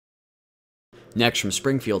Next from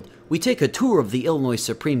Springfield, we take a tour of the Illinois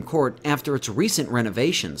Supreme Court after its recent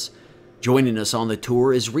renovations. Joining us on the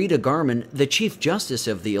tour is Rita Garman, the Chief Justice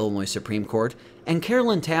of the Illinois Supreme Court, and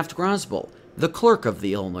Carolyn Taft-Grosboll, the Clerk of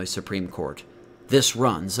the Illinois Supreme Court. This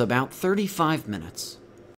runs about 35 minutes.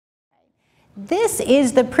 This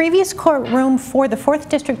is the previous courtroom for the 4th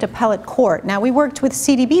District Appellate Court. Now, we worked with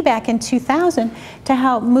CDB back in 2000 to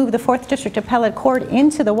help move the 4th District Appellate Court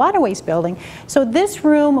into the Waterways building. So this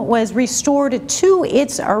room was restored to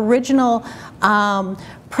its original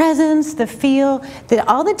presence, the feel, that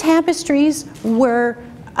all the tapestries were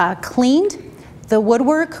cleaned. The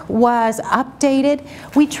woodwork was updated.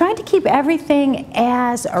 We tried to keep everything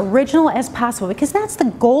as original as possible because that's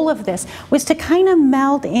the goal of this, was to kind of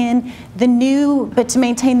meld in the new but to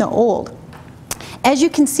maintain the old. As you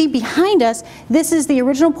can see behind us, this is the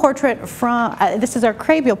original portrait from, this is our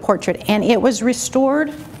Craybill portrait, and it was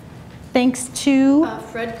restored thanks to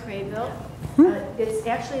Fred Craybill. It's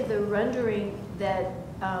actually the rendering that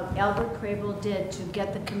Albert Craybill did to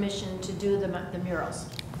get the commission to do the murals.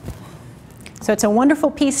 So it's a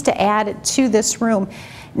wonderful piece to add to this room.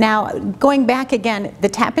 Now, going back again, the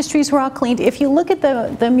tapestries were all cleaned. If you look at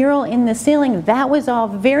the mural in the ceiling, that was all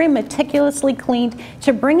very meticulously cleaned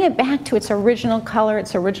to bring it back to its original color,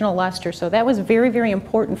 its original luster. So that was very, very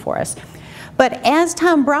important for us. But as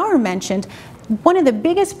Tom Brower mentioned, one of the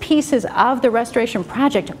biggest pieces of the restoration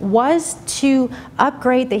project was to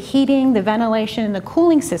upgrade the heating, the ventilation, and the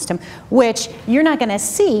cooling system, which you're not going to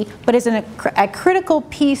see, but is a critical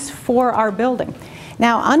piece for our building.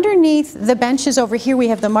 Now, underneath the benches over here, we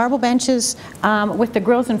have the marble benches with the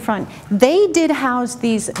grills in front. They did house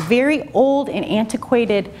these very old and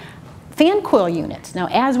antiquated fan coil units. Now,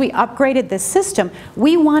 as we upgraded the system,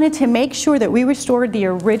 we wanted to make sure that we restored the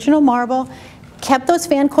original marble, kept those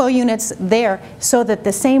fan coil units there so that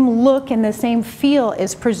the same look and the same feel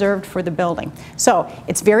is preserved for the building. So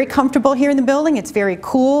it's very comfortable here in the building. It's very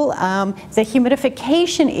cool. The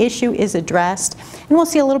humidification issue is addressed, and we'll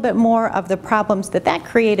see a little bit more of the problems that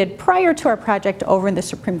created prior to our project over in the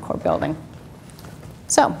Supreme Court building.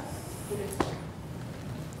 So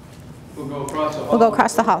we'll go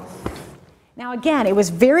across the hall. Now again, it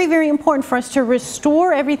was very, very important for us to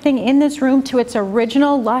restore everything in this room to its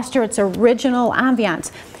original luster, its original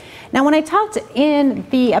ambiance. Now when I talked in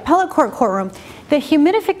the appellate court courtroom, the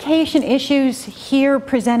humidification issues here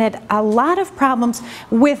presented a lot of problems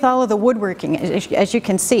with all of the woodworking, as you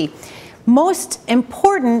can see. Most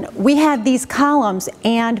important, we had these columns,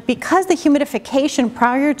 and because the humidification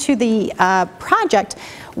prior to the project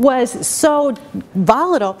was so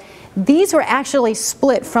volatile, these were actually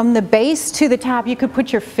split from the base to the top. You could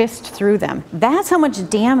put your fist through them. That's how much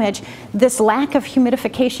damage this lack of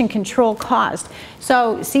humidification control caused.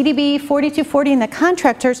 So CDB 4240 and the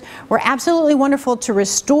contractors were absolutely wonderful to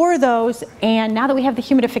restore those, and now that we have the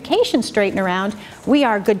humidification straightened around, we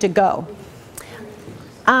are good to go.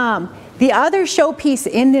 The other showpiece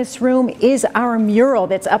in this room is our mural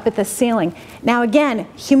that's up at the ceiling. Now again,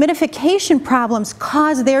 humidification problems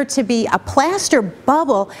cause there to be a plaster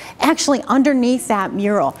bubble actually underneath that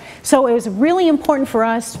mural. So it was really important for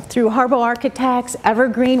us, through Harbo Architects,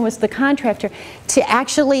 Evergreen was the contractor, to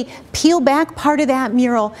actually peel back part of that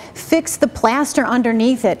mural, fix the plaster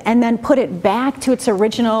underneath it, and then put it back to its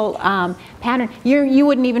original pattern. You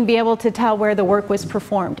wouldn't even be able to tell where the work was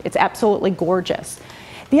performed. It's absolutely gorgeous.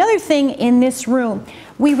 The other thing in this room,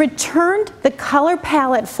 we returned the color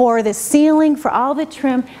palette for the ceiling, for all the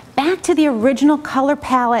trim, back to the original color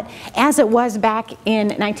palette as it was back in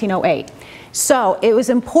 1908. So it was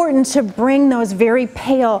important to bring those very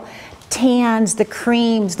pale tans, the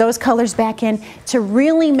creams, those colors back in to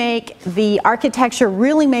really make the architecture,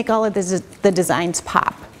 really make all of the designs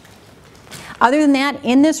pop. Other than that,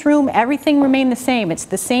 in this room, everything remained the same. It's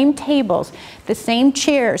the same tables, the same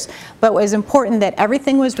chairs, but it was important that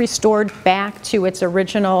everything was restored back to its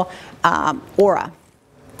original aura.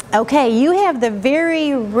 Okay, you have the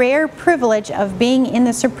very rare privilege of being in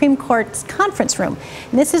the Supreme Court's conference room.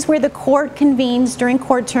 And this is where the court convenes during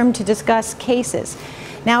court term to discuss cases.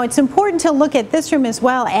 Now, it's important to look at this room as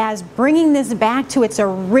well as bringing this back to its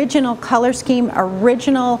original color scheme,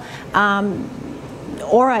 original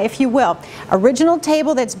aura, if you will. Original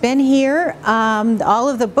table that's been here. All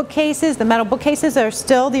of the bookcases, the metal bookcases are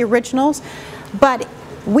still the originals, but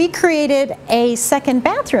we created a second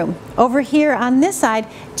bathroom over here on this side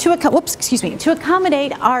to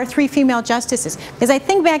accommodate our 3 female justices. Because I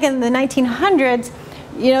think back in the 1900s,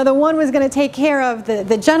 you know, the one was going to take care of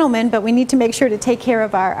the gentlemen, but we need to make sure to take care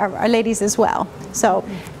of our ladies as well. So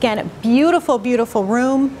again, a beautiful, beautiful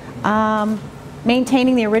room,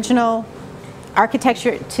 maintaining the original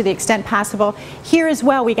architecture to the extent possible. Here as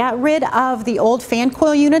well, we got rid of the old fan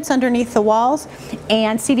coil units underneath the walls,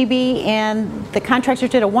 and CDB and the contractor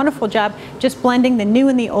did a wonderful job just blending the new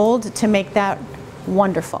and the old to make that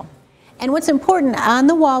wonderful. And what's important, on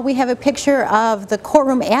the wall we have a picture of the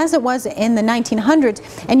courtroom as it was in the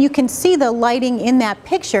 1900s, and you can see the lighting in that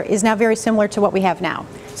picture is now very similar to what we have now.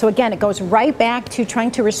 So again, it goes right back to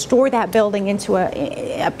trying to restore that building into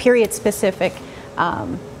a period-specific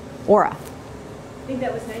aura. I think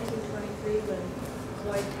that was 1923 when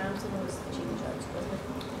Lloyd Thompson was the chief judge, wasn't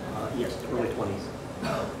it? Yes, early 20s.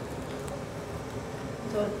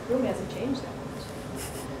 So the room hasn't changed that much.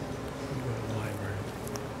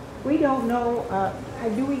 We don't know,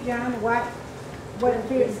 do we, John, what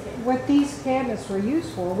these cabinets were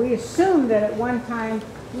used for? We assume that at one time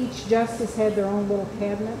each justice had their own little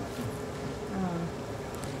cabinet,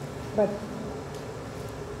 but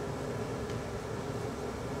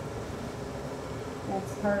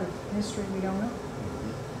that's part of history we don't know.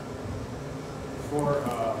 Before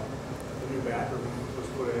the new bathroom was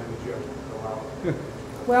put in, did you have to go out?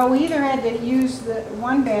 Well, we either had to use the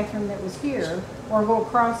one bathroom that was here or go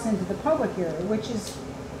across into the public area, which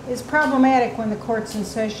is problematic when the court's in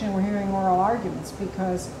session and we're hearing oral arguments,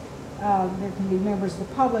 because there can be members of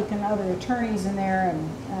the public and other attorneys in there, and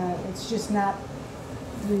it's just not,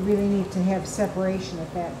 we really need to have separation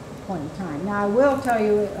at that point in time. Now, I will tell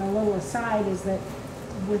you a little aside is that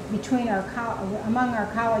among our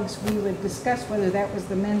colleagues, we would discuss whether that was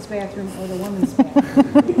the men's bathroom or the women's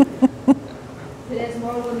bathroom. But as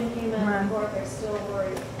more women came on board, they're still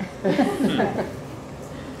worried.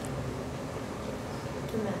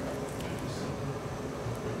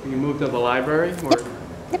 Can you move to the library or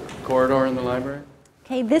corridor in the library?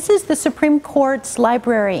 Okay, this is the Supreme Court's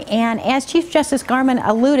library, and as Chief Justice Garman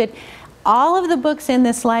alluded, all of the books in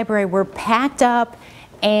this library were packed up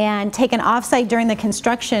and taken off-site during the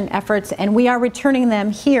construction efforts, and we are returning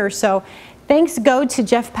them here. So thanks go to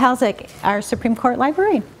Jeff Palzik, our Supreme Court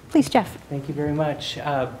librarian. Please, Jeff. Thank you very much.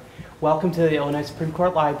 Welcome to the Illinois Supreme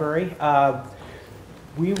Court Library.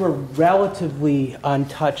 We were relatively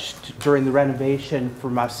untouched during the renovation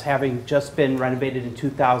from us having just been renovated in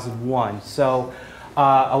 2001. So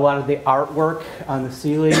a lot of the artwork on the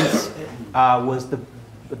ceilings was the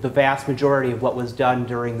vast majority of what was done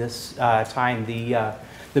during this time.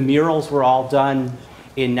 The murals were all done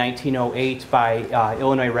in 1908 by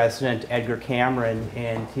Illinois resident Edgar Cameron,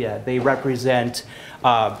 and they represent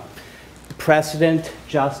precedent,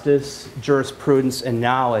 justice, jurisprudence, and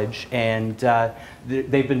knowledge, and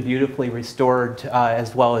they've been beautifully restored,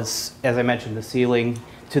 as well as I mentioned, the ceiling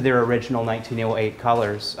to their original 1908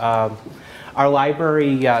 colors. Our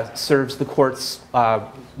library serves the court's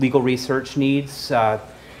legal research needs,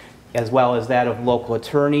 as well as that of local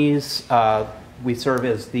attorneys. We serve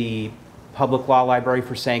as the public law library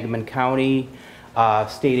for Sangamon County.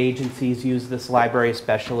 State agencies use this library,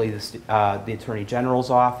 especially the Attorney General's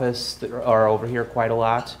office are over here quite a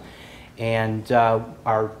lot. And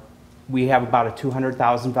we have about a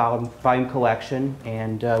 200,000 volume collection,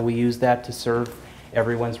 and we use that to serve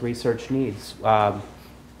everyone's research needs.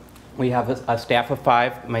 We have a staff of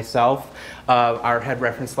 5, myself. Our head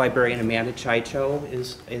reference librarian, Amanda Chicho,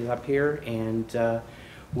 is up here, and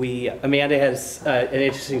Amanda has an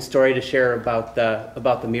interesting story to share about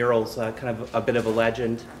the murals, kind of a bit of a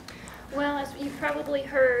legend. Well, as you've probably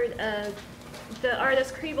heard, the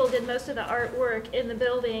artist Kriebel did most of the artwork in the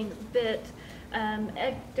building, but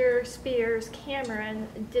Edgar Spears Cameron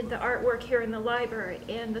did the artwork here in the library.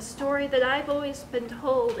 And the story that I've always been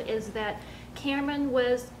told is that Cameron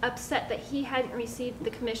was upset that he hadn't received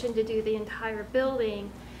the commission to do the entire building.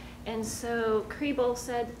 And so Kriebel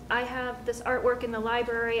said, I have this artwork in the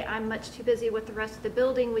library, I'm much too busy with the rest of the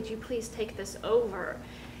building, would you please take this over?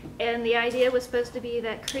 And the idea was supposed to be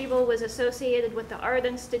that Kriebel was associated with the Art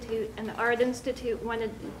Institute, and the Art Institute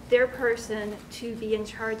wanted their person to be in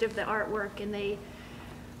charge of the artwork, and they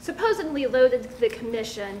supposedly loaded the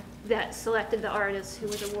commission that selected the artist who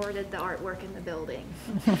was awarded the artwork in the building.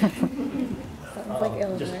 Can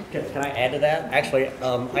I add to that? Actually,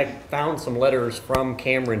 I found some letters from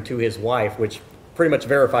Cameron to his wife, which pretty much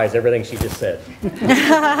verifies everything she just said.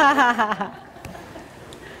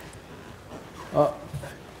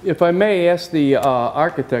 If I may ask the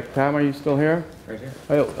architect, Tom, are you still here? Right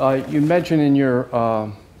here. You mentioned in your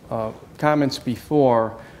comments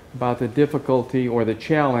before about the difficulty or the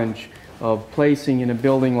challenge of placing in a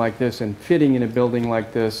building like this and fitting in a building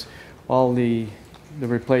like this all the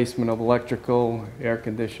replacement of electrical, air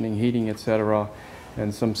conditioning, heating, etc.,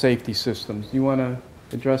 and some safety systems. Do you want to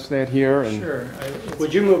address that here? Sure.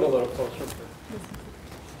 Would you move a little closer?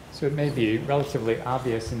 So it may be relatively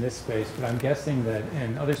obvious in this space, but I'm guessing that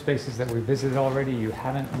in other spaces that we visited already, you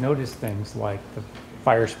haven't noticed things like the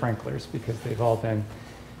fire sprinklers because they've all been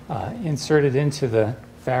inserted into the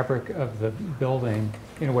fabric of the building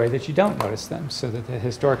in a way that you don't notice them, so that the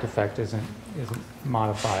historic effect isn't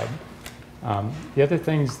modified. The other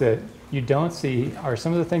things that you don't see are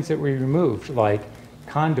some of the things that we removed, like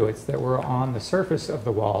conduits that were on the surface of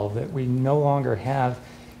the wall that we no longer have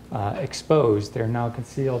exposed. They're now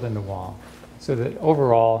concealed in the wall. So that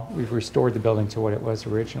overall, we've restored the building to what it was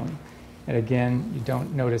originally. And again, you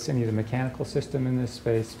don't notice any of the mechanical system in this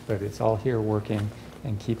space, but it's all here working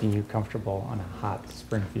and keeping you comfortable on a hot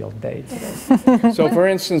Springfield day today. So for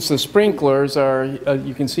instance, the sprinklers are,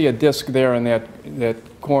 you can see a disc there in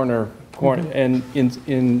that corner, and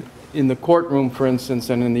in the courtroom, for instance,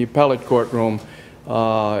 and in the appellate courtroom,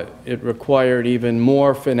 it required even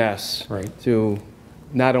more finesse to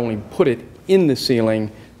not only put it in the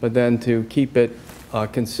ceiling, but then to keep it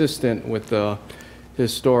consistent with the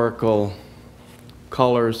historical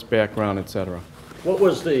colors, background, etc. What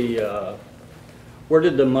was the, where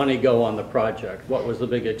did the money go on the project? What was the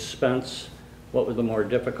big expense? What were the more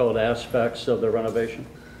difficult aspects of the renovation?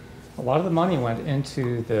 A lot of the money went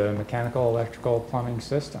into the mechanical, electrical, plumbing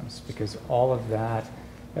systems because all of that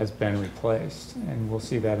has been replaced, and we'll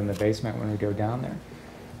see that in the basement when we go down there.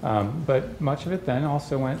 But much of it then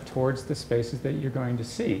also went towards the spaces that you're going to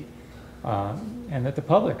see and that the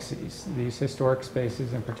public sees, these historic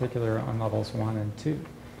spaces in particular on levels 1 and 2.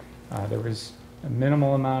 There was a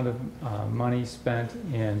minimal amount of money spent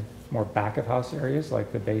in more back-of-house areas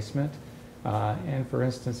like the basement. And for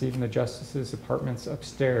instance, even the justices' apartments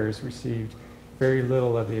upstairs received very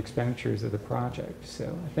little of the expenditures of the project.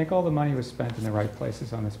 So I think all the money was spent in the right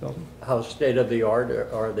places on this building. How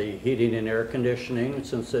state-of-the-art are the heating and air conditioning,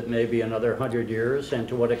 since it may be another 100 years, and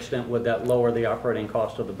to what extent would that lower the operating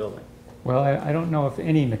cost of the building? Well, I don't know if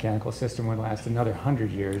any mechanical system would last another 100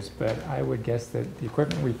 years, but I would guess that the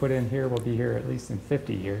equipment we put in here will be here at least in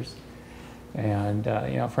 50 years. And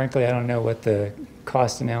you know, frankly, I don't know what the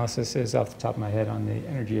cost analysis is off the top of my head on the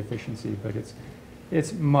energy efficiency, but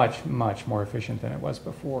it's much, much more efficient than it was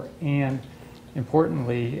before. And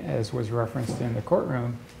importantly, as was referenced in the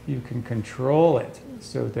courtroom, you can control it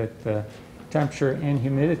so that the temperature and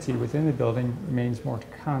humidity within the building remains more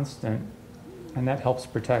constant, and that helps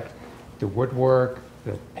protect the woodwork,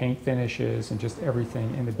 the paint finishes, and just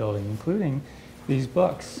everything in the building, including these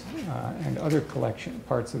books and other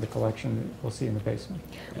parts of the collection that we'll see in the basement.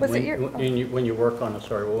 When you work on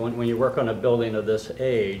when you work on a building of this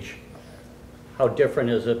age, how different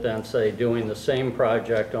is it than, say, doing the same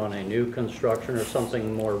project on a new construction or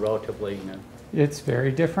something more relatively new? It's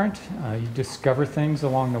very different. You discover things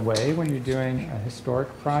along the way when you're doing a historic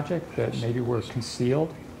project that maybe were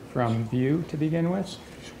concealed from view to begin with.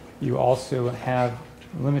 You also have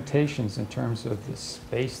limitations in terms of the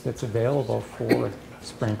space that's available for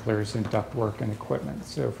sprinklers and ductwork and equipment.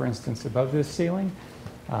 So for instance, above this ceiling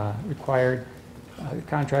required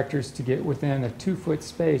contractors to get within a 2-foot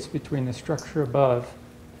space between the structure above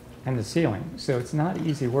and the ceiling. So it's not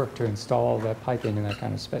easy work to install that piping in that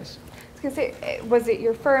kind of space. I was going to say, was it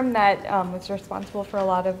your firm that was responsible for a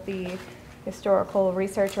lot of the historical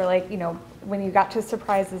research, or like, you know, when you got to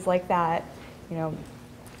surprises like that, you know,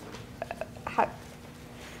 how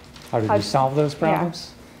did you solve those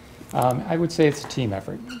problems? Yeah. I would say it's a team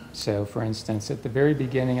effort. So for instance, at the very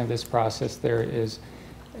beginning of this process, there is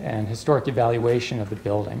an historic evaluation of the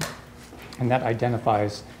building, and that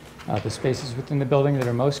identifies the spaces within the building that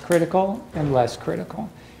are most critical and less critical.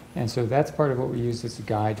 And so that's part of what we use as a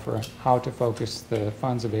guide for how to focus the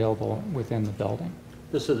funds available within the building.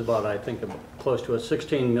 This is about, I think, close to a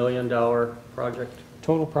 $16 million project?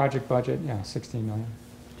 Total project budget, yeah, $16 million.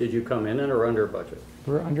 Did you come in or under budget?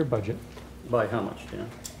 We're under budget. By how much, do you know?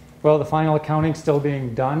 Well, the final accounting's still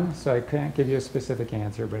being done, so I can't give you a specific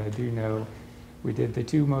answer, but I do know we did the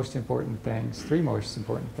three most important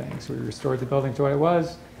things. We restored the building to what it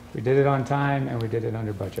was, we did it on time, and we did it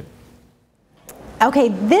under budget. Okay,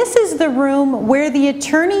 this is the room where the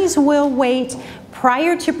attorneys will wait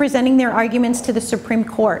prior to presenting their arguments to the Supreme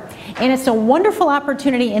Court. And it's a wonderful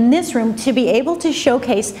opportunity in this room to be able to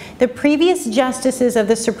showcase the previous justices of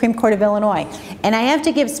the Supreme Court of Illinois. And I have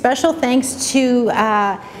to give special thanks to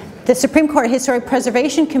the Supreme Court Historic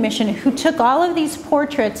Preservation Commission, who took all of these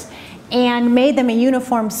portraits and made them a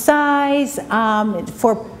uniform size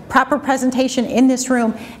for proper presentation in this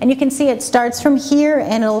room. And you can see it starts from here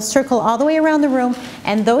and it'll circle all the way around the room,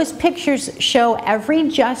 and those pictures show every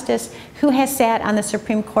justice who has sat on the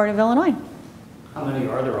Supreme Court of Illinois. How many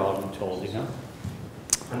are there all told, you know?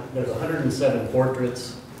 There's 107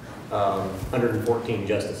 portraits, 114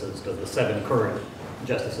 justices, because the 7 current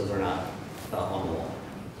justices are not on the wall.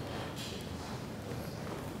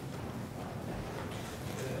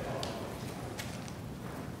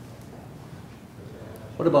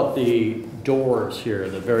 What about the doors here,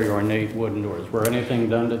 the very ornate wooden doors? Were anything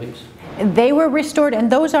done to these? They were restored,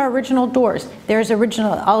 and those are original doors. There's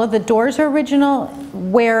original, all of the doors are original.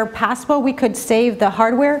 Where possible, we could save the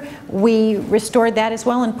hardware. We restored that as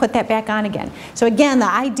well and put that back on again. So again,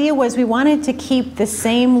 the idea was we wanted to keep the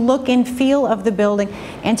same look and feel of the building,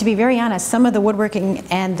 and to be very honest, some of the woodworking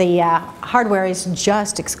and the hardware is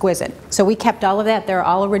just exquisite. So we kept all of that. They're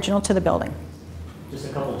all original to the building. Just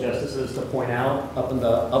a couple justices to point out. Up in the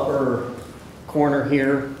upper corner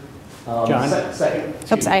here, John? Oops,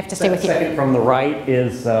 I have to stay with you. Second from the right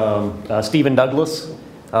is Stephen Douglas,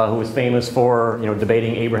 who was famous for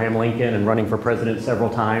debating Abraham Lincoln and running for president several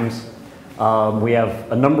times. We have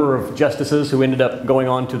a number of justices who ended up going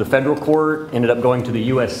on to the federal court, ended up going to the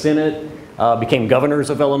U.S. Senate, became governors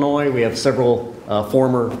of Illinois. We have several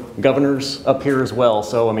former governors up here as well.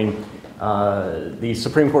 So, I mean, the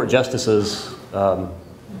Supreme Court justices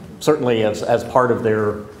certainly as part of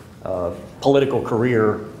their political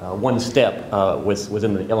career, one step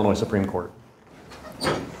within the Illinois Supreme Court.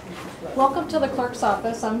 Welcome to the clerk's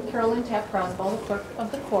office. I'm Carolyn Tapp-Croswell, the clerk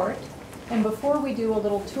of the court. And before we do a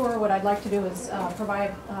little tour, what I'd like to do is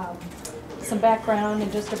provide some background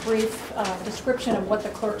and just a brief description of what the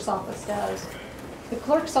clerk's office does. The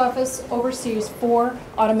clerk's office oversees 4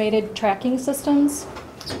 automated tracking systems,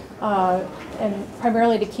 and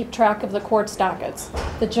primarily to keep track of the court's dockets.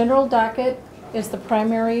 The general docket is the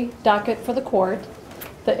primary docket for the court.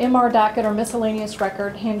 The MR docket, or miscellaneous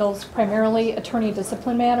record, handles primarily attorney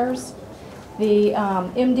discipline matters. The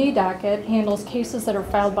MD docket handles cases that are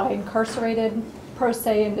filed by incarcerated pro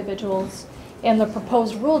se individuals. And the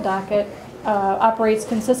proposed rule docket operates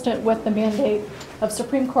consistent with the mandate of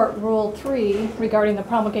Supreme Court Rule 3 regarding the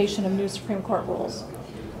promulgation of new Supreme Court rules.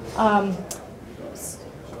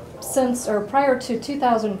 Prior to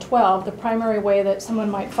 2012, the primary way that someone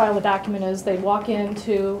might file a document is they'd walk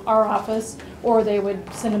into our office or they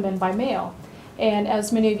would send them in by mail. And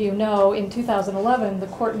as many of you know, in 2011, the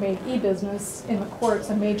court made e-business in the courts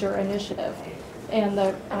a major initiative. And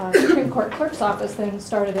the Supreme Court Clerk's Office then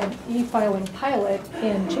started an e-filing pilot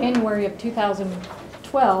in January of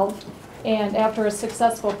 2012. And after a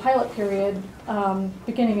successful pilot period,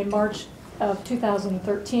 beginning in March of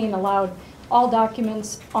 2013, allowed all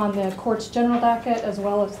documents on the court's general docket as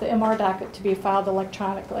well as the MR docket to be filed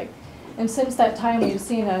electronically. And since that time, we've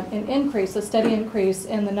seen an increase, a steady increase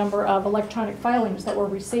in the number of electronic filings that we're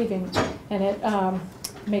receiving, and it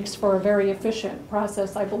makes for a very efficient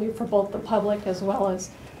process, I believe, for both the public as well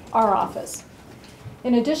as our office.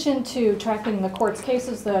 In addition to tracking the court's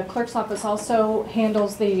cases, the clerk's office also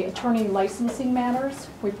handles the attorney licensing matters.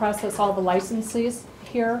 We process all the licenses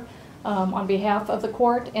here on behalf of the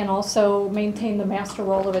court, and also maintain the master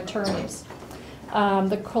roll of attorneys.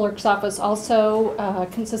 The clerk's office also,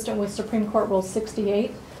 consistent with Supreme Court Rule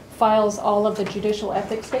 68, files all of the judicial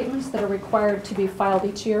ethics statements that are required to be filed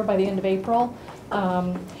each year by the end of April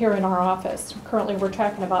here in our office. Currently, we're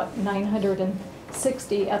tracking about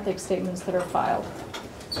 960 ethics statements that are filed.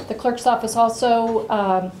 The clerk's office also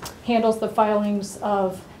handles the filings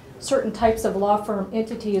of certain types of law firm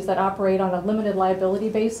entities that operate on a limited liability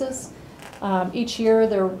basis. Each year,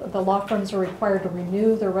 the law firms are required to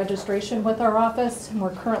renew their registration with our office, and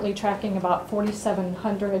we're currently tracking about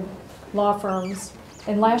 4,700 law firms.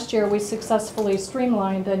 And last year, we successfully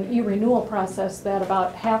streamlined an e-renewal process that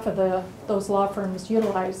about half of those law firms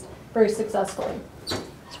utilized very successfully. So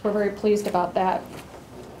we're very pleased about that.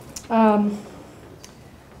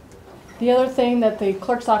 The other thing that the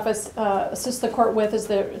clerk's office assists the court with is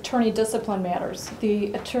the attorney discipline matters.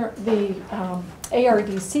 The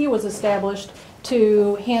ARDC was established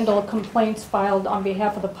to handle complaints filed on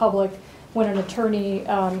behalf of the public when an attorney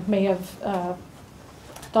may have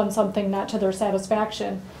done something not to their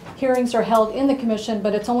satisfaction. Hearings are held in the commission,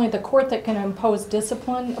 but it's only the court that can impose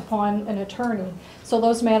discipline upon an attorney. So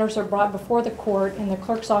those matters are brought before the court, and the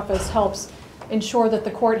clerk's office helps ensure that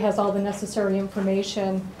the court has all the necessary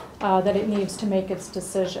information that it needs to make its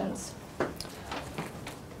decisions.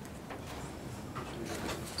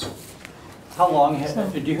 How long,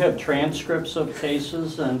 do you have transcripts of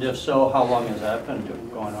cases, and if so, how long has that been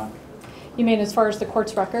going on? You mean as far as the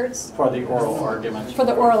court's records? For the oral arguments. For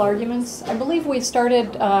the oral arguments. I believe we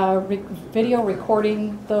started video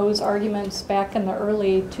recording those arguments back in the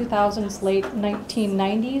early 2000s, late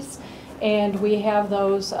 1990s, and we have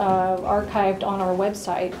those archived on our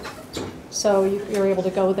website. So you're able to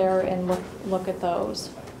go there and look at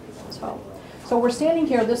those. So So we're standing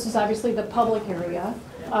here, this is obviously the public area.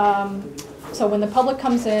 So when the public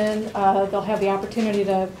comes in, they'll have the opportunity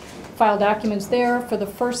to file documents there. For the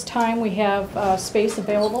first time, we have space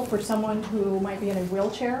available for someone who might be in a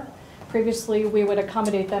wheelchair. Previously, we would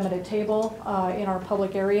accommodate them at a table in our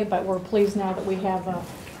public area, but we're pleased now that we have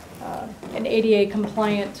an ADA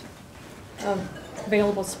compliant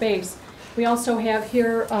available space. We also have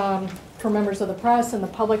here, for members of the press and the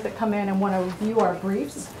public that come in and want to review our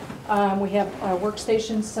briefs, we have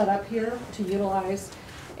workstations set up here to utilize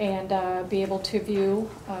and be able to view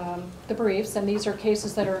the briefs. And these are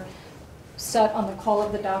cases that are set on the call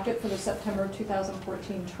of the docket for the September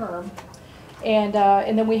 2014 term. And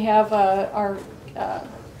then we have our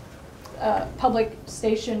public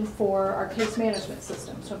station for our case management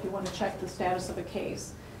system. So if you want to check the status of a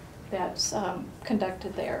case, that's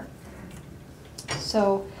conducted there.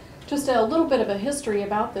 So just a little bit of a history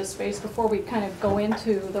about this space before we kind of go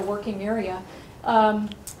into the working area.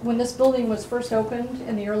 When this building was first opened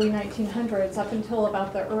in the early 1900s, up until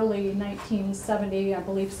about the early 1970, I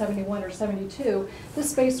believe 71 or 72,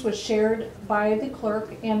 this space was shared by the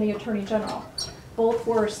clerk and the attorney general. Both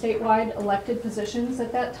were statewide elected positions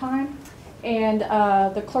at that time. And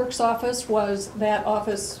the clerk's office was that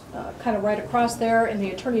office kind of right across there, and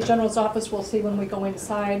the attorney general's office, we'll see when we go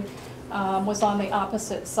inside, was on the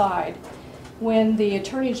opposite side. When the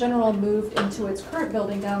attorney general moved into its current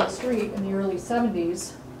building down the street in the early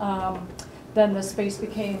 70s, then the space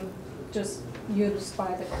became just used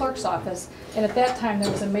by the clerk's office. And at that time,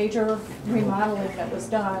 there was a major remodeling that was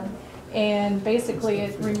done. And basically,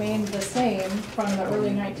 it remained the same from the early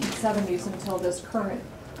 1970s until this current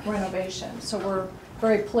renovation. So we're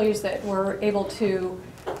very pleased that we're able to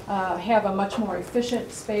have a much more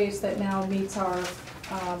efficient space that now meets our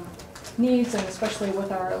needs, and especially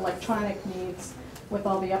with our electronic needs, with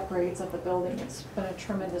all the upgrades of the building. It's been a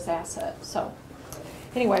tremendous asset. So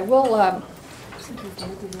anyway, we'll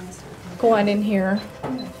go on in here.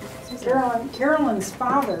 Carolyn's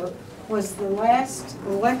father was the last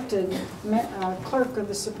elected clerk of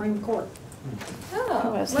the Supreme Court.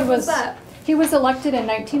 Oh, when was that? He was elected in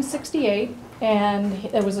 1968, and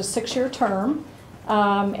it was a 6-year term.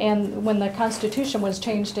 And when the Constitution was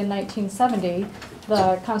changed in 1970,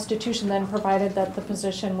 the Constitution then provided that the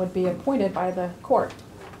position would be appointed by the court.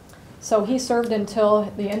 So he served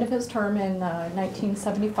until the end of his term in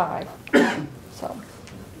 1975. So,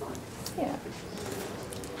 yeah.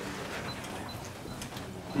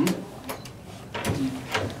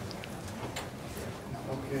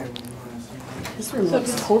 This room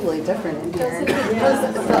looks totally different in here.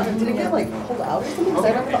 Did it get like pulled out or something? Because I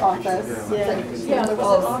remember the office. Yeah, there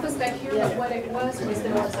was an office back here, but what it was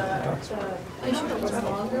there was a issue that was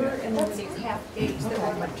longer, and there were these half gates that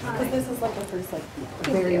were electronic. Because this is like the first, like,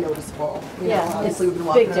 very noticeable. Yeah, obviously we've been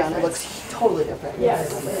walking around, it looks totally different.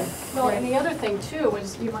 Yes. Well, and the other thing too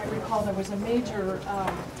was, you might recall, there was a major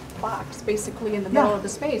box basically in the middle of the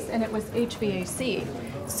space, and it was HVAC.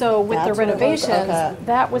 So with the renovations,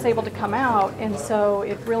 that was able to come out, and so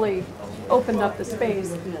it really opened up the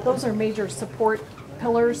space. Those are major support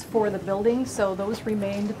pillars for the building, so those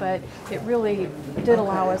remained, but it really did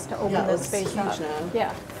allow us to open this space up.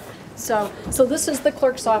 Yeah. So this is the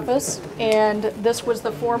clerk's office, and this was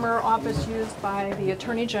the former office used by the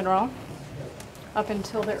Attorney General up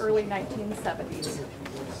until the early 1970s.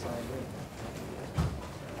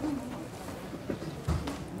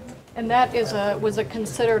 And that was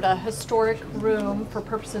considered a historic room for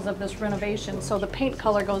purposes of this renovation. So the paint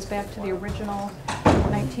color goes back to the original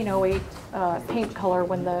 1908 paint color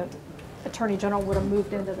when the Attorney General would have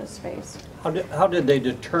moved into this space. How did they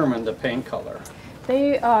determine the paint color?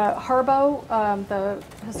 They, Harbo, the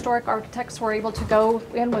historic architects, were able to go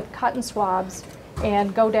in with cotton swabs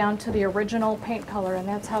and go down to the original paint color, and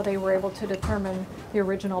that's how they were able to determine the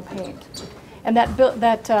original paint. And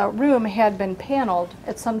that room had been paneled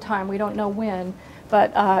at some time, we don't know when,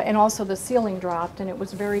 but and also the ceiling dropped, and it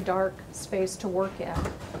was a very dark space to work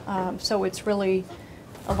in. So it's really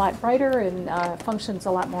a lot brighter and functions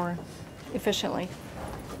a lot more efficiently.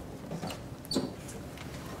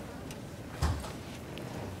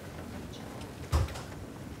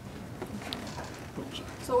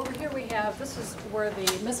 So over here we have, this is where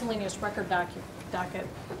the miscellaneous record docket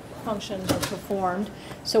functions are performed.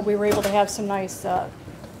 So we were able to have some nice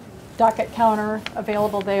docket counter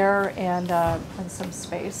available there, and some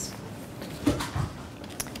space.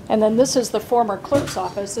 And then this is the former clerk's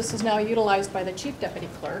office. This is now utilized by the chief deputy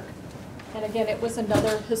clerk. And again, it was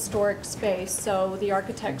another historic space, so the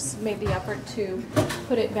architects made the effort to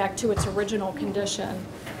put it back to its original condition.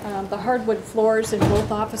 The hardwood floors in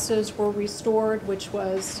both offices were restored, which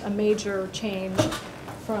was a major change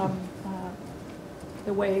from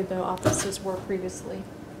the way the offices were previously.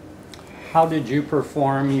 How did you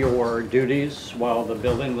perform your duties while the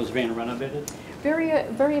building was being renovated? Very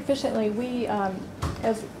efficiently. We,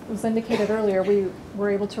 as was indicated earlier, we were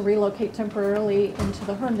able to relocate temporarily into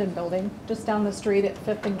the Herndon building, just down the street at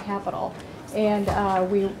 5th and Capitol. And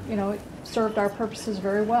we, it served our purposes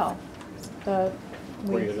very well.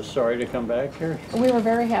 Were you just sorry to come back here? We were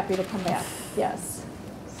very happy to come back, yes.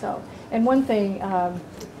 So, and one thing,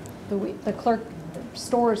 the clerk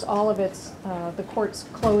stores all of the court's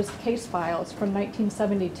closed case files from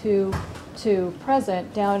 1972 to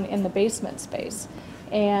present down in the basement space.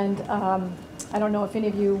 And I don't know if any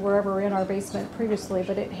of you were ever in our basement previously,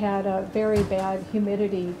 but it had a very bad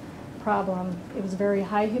humidity problem. It was very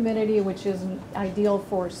high humidity, which isn't ideal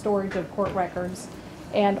for storage of court records.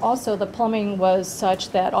 And also the plumbing was such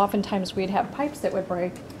that oftentimes we'd have pipes that would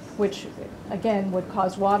break, which again would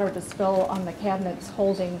cause water to spill on the cabinets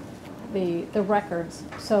holding the records.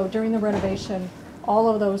 So during the renovation, all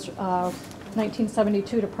of those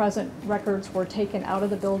 1972 to present records were taken out of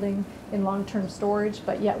the building in long-term storage,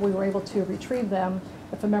 but yet we were able to retrieve them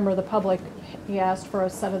if a member of the public asked for a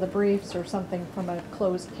set of the briefs or something from a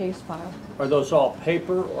closed case file. Are those all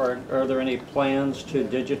paper, or are there any plans to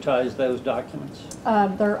digitize those documents?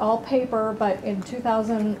 They're all paper, but in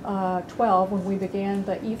 2012, when we began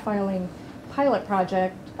the e-filing pilot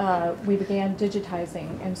project, we began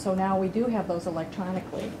digitizing, and so now we do have those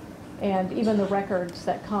electronically. And even the records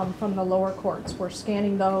that come from the lower courts, we're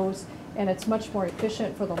scanning those, and it's much more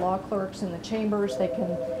efficient for the law clerks in the chambers. They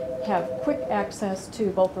can have quick access to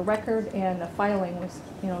both the record and the filing.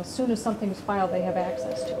 As soon as something's filed, they have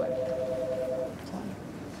access to it. So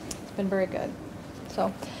it's been very good.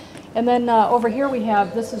 So, and then over here we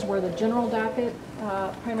have, this is where the general docket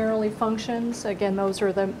primarily functions. Again, those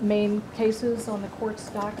are the main cases on the court's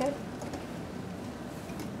docket.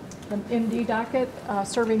 The MD docket,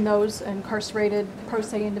 serving those incarcerated pro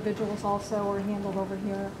se individuals also are handled over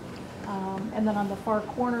here. And then on the far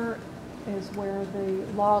corner is where the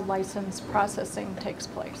law license processing takes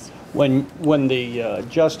place. When the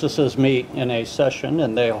justices meet in a session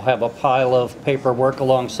and they'll have a pile of paperwork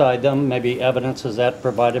alongside them, maybe evidence, is that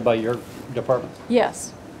provided by your department?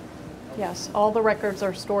 Yes. Yes, all the records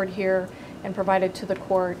are stored here and provided to the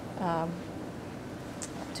court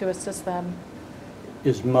to assist them.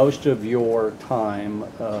 Is most of your time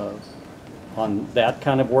on that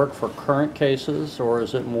kind of work for current cases, or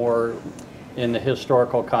is it more in the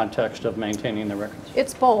historical context of maintaining the records?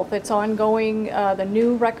 It's both. It's ongoing, the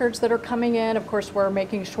new records that are coming in. Of course, we're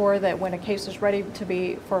making sure that when a case is ready to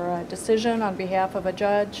be for a decision on behalf of a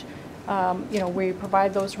judge, we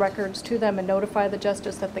provide those records to them and notify the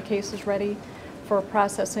justice that the case is ready for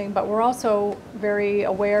processing. But we're also very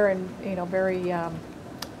aware and very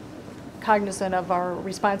cognizant of our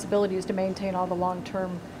responsibilities to maintain all the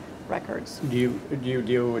long-term records. Do you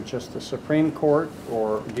deal with just the Supreme Court,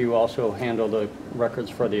 or do you also handle the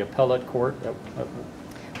records for the appellate court?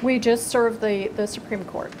 We just serve the Supreme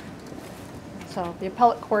Court. So the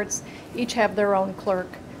appellate courts each have their own clerk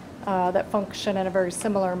that function in a very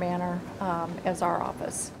similar manner as our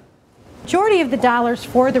office. Majority of the dollars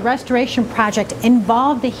for the restoration project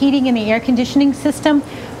involved the heating and the air conditioning system,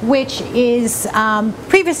 which is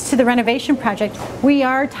previous to the renovation project. We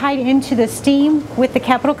are tied into the steam with the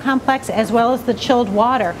Capitol complex as well as the chilled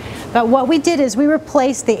water. But what we did is we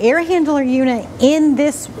replaced the air handler unit in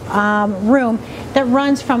this room that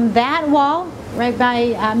runs from that wall right by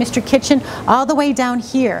Mr. Kitchen all the way down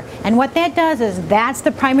here. And what that does is that's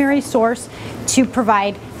the primary source to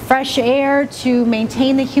provide fresh air, to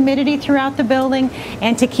maintain the humidity throughout the building,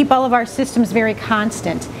 and to keep all of our systems very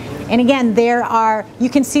constant. And again, you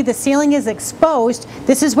can see the ceiling is exposed.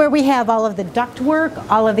 This is where we have all of the duct work,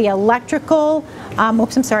 all of the electrical,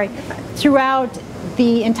 throughout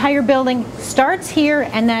the entire building. Starts here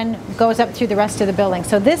and then goes up through the rest of the building.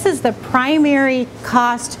 So this is the primary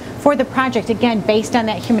cost for the project, again, based on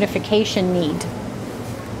that humidification need.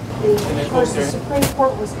 Of course, the Supreme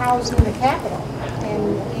Court was housed in the Capitol,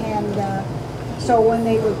 and so when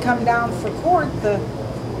they would come down for court,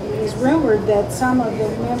 it was rumored that some of the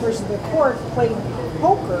members of the court played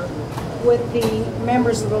poker with the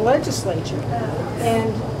members of the legislature,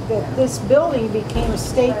 and that this building became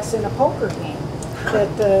stakes in a poker game.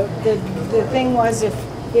 That the thing was, if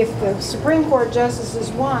the Supreme Court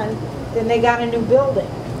justices won, then they got a new building.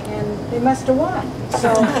 And they must have won.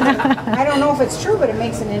 So I don't know if it's true, but it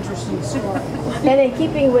makes an interesting story. And in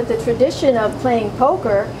keeping with the tradition of playing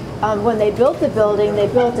poker, when they built the building, they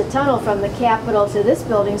built a tunnel from the Capitol to this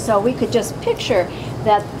building, so we could just picture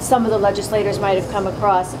that some of the legislators might have come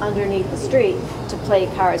across underneath the street to play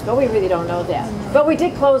cards, but we really don't know that. But we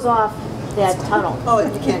did close off that tunnel. Oh,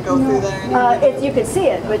 you can't go through there anymore? You can see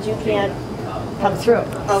it, but you can't come through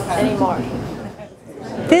anymore.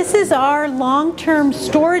 This is our long-term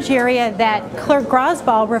storage area that Clerk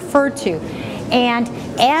Grosball referred to. And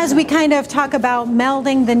as we kind of talk about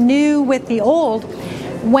melding the new with the old,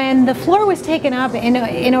 when the floor was taken up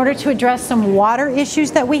in order to address some water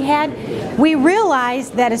issues that we had, we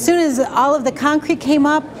realized that as soon as all of the concrete came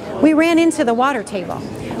up, we ran into the water table,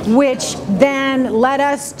 which then led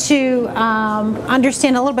us to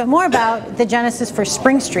understand a little bit more about the genesis for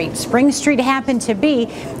Spring Street. Spring Street happened to be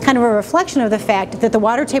kind of a reflection of the fact that the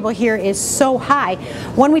water table here is so high.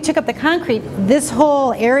 When we took up the concrete, this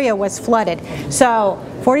whole area was flooded. So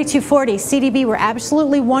 4240, CDB were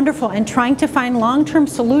absolutely wonderful in trying to find long-term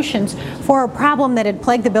solutions for a problem that had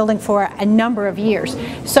plagued the building for a number of years.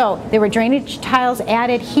 So there were drainage tiles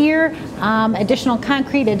added here, additional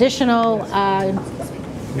concrete, additional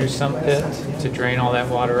new sump pit to drain all that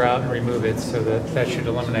water out and remove it, so that should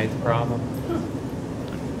eliminate the problem.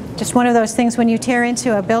 Just one of those things, when you tear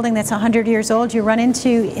into a building that's 100 years old, you run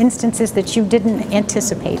into instances that you didn't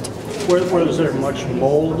anticipate. Was there much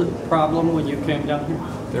mold problem when you came down here?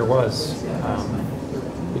 There was,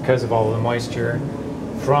 because of all the moisture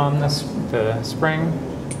from the spring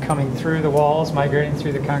coming through the walls, migrating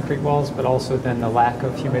through the concrete walls, but also then the lack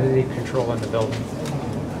of humidity control in the building.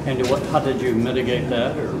 And how did you mitigate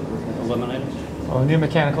that or eliminate it? Well, a new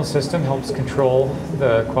mechanical system helps control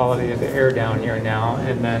the quality of the air down here now,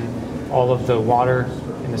 and then all of the water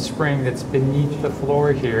in the spring that's beneath the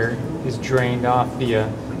floor here is drained off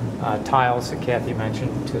via tiles that Kathy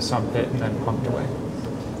mentioned to a sump pit and then pumped away.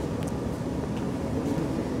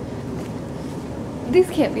 These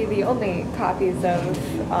can't be the only copies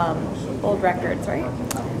of old records, right?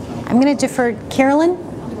 I'm going to defer. Carolyn?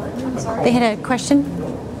 They had a question?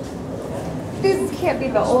 These can't be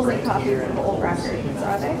the only copies of old records,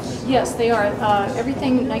 are they? Yes, they are.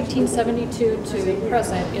 Everything 1972 to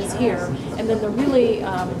present is here, and then the really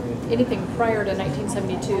anything prior to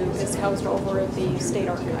 1972 is housed over at the state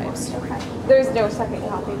archives. Okay. There's no second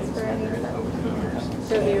copies for any of them.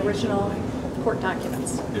 They're the original court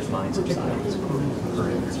documents. There's mines of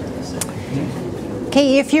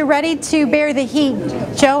Okay, if you're ready to bear the heat,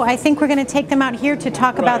 Joe, I think we're going to take them out here to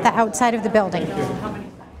talk about the outside of the building.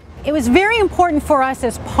 It was very important for us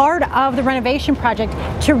as part of the renovation project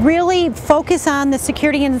to really focus on the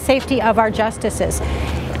security and the safety of our justices.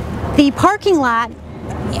 The parking lot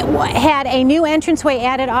had a new entranceway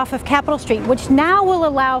added off of Capitol Street, which now will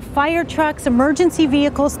allow fire trucks, emergency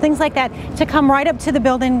vehicles, things like that, to come right up to the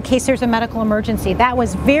building in case there's a medical emergency. That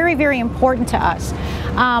was very, very important to us.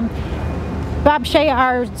 Bob Shea,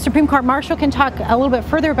 our Supreme Court Marshal, can talk a little bit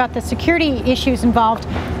further about the security issues involved,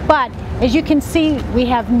 but as you can see, we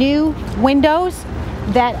have new windows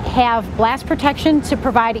that have blast protection to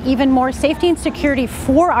provide even more safety and security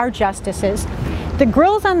for our justices. The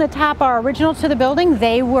grills on the top are original to the building.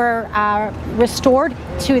 They were restored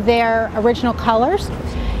to their original colors.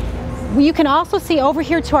 You can also see over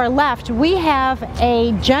here to our left, we have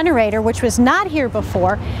a generator which was not here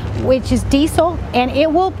before, which is diesel, and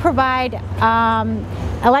it will provide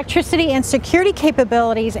electricity and security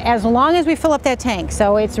capabilities as long as we fill up that tank.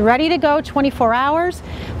 So it's ready to go 24 hours,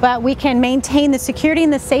 but we can maintain the security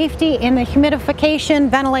and the safety and the humidification,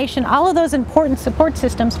 ventilation, all of those important support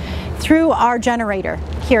systems through our generator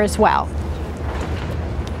here as well.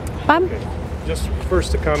 Bob? Okay. Just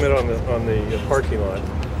first to comment on the parking lot.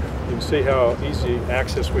 You can see how easy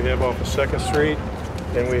access we have off of 2nd Street,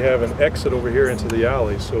 and we have an exit over here into the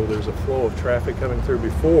alley, so there's a flow of traffic coming through.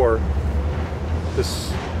 Before,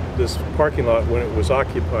 this parking lot, when it was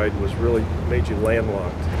occupied, was really made you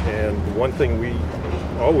landlocked. And one thing we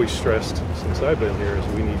always stressed since I've been here is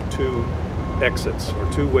we need 2 exits or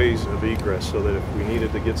 2 ways of egress, so that if we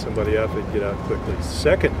needed to get somebody out, they'd get out quickly.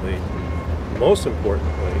 Secondly, most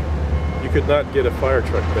importantly, you could not get a fire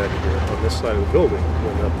truck back here on this side of the building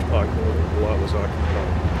when the lot was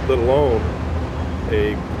occupied, let alone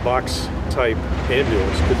a box-type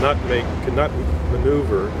ambulance could not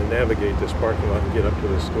maneuver and navigate this parking lot and get up to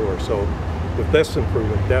this door. So with this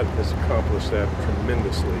improvement, that has accomplished that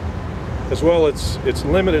tremendously. As well, it's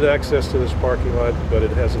limited access to this parking lot, but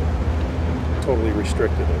it hasn't totally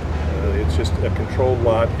restricted it. It's just a controlled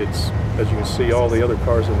lot. It's, as you can see, all the other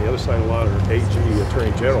cars on the other side of the lot are AG,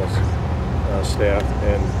 Attorney General's staff,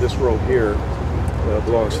 and this road here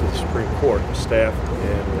belongs to the Supreme Court. Staff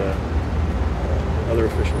and other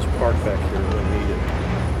officials park back here when needed.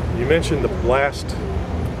 You mentioned the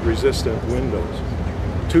blast-resistant windows.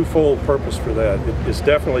 Twofold purpose for that. It's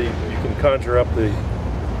definitely, you can conjure up the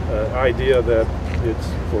idea that it's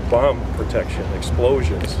for bomb protection,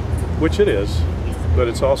 explosions, which it is, but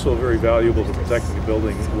it's also very valuable to protecting the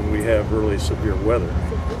building when we have really severe weather.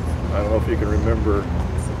 I don't know if you can remember,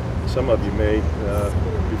 some of you may,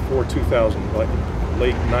 before 2000, like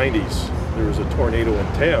late 90s, there was a tornado in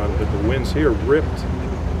town, but the winds here ripped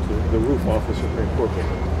the roof off the Supreme Court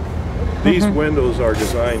building. These windows are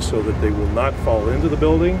designed so that they will not fall into the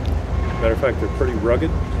building. Matter of fact, they're pretty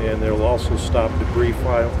rugged, and they'll also stop debris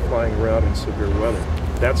flying around in severe weather.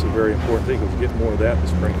 That's a very important thing, because we get more of that in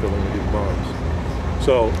Springfield when we do bombs.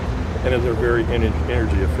 So, and they're very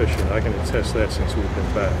energy efficient. I can attest that since we've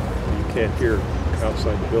been back. You can't hear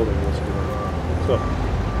outside the building what's going on.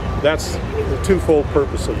 So that's the twofold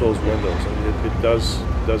purpose of those windows. It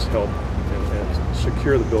does help and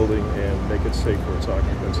secure the building and make it safe for its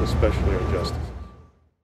occupants, especially our justices.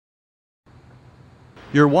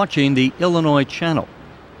 You're watching the Illinois Channel,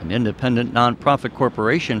 an independent nonprofit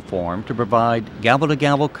corporation formed to provide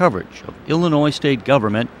gavel-to-gavel coverage of Illinois state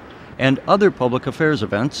government and other public affairs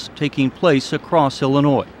events taking place across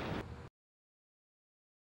Illinois.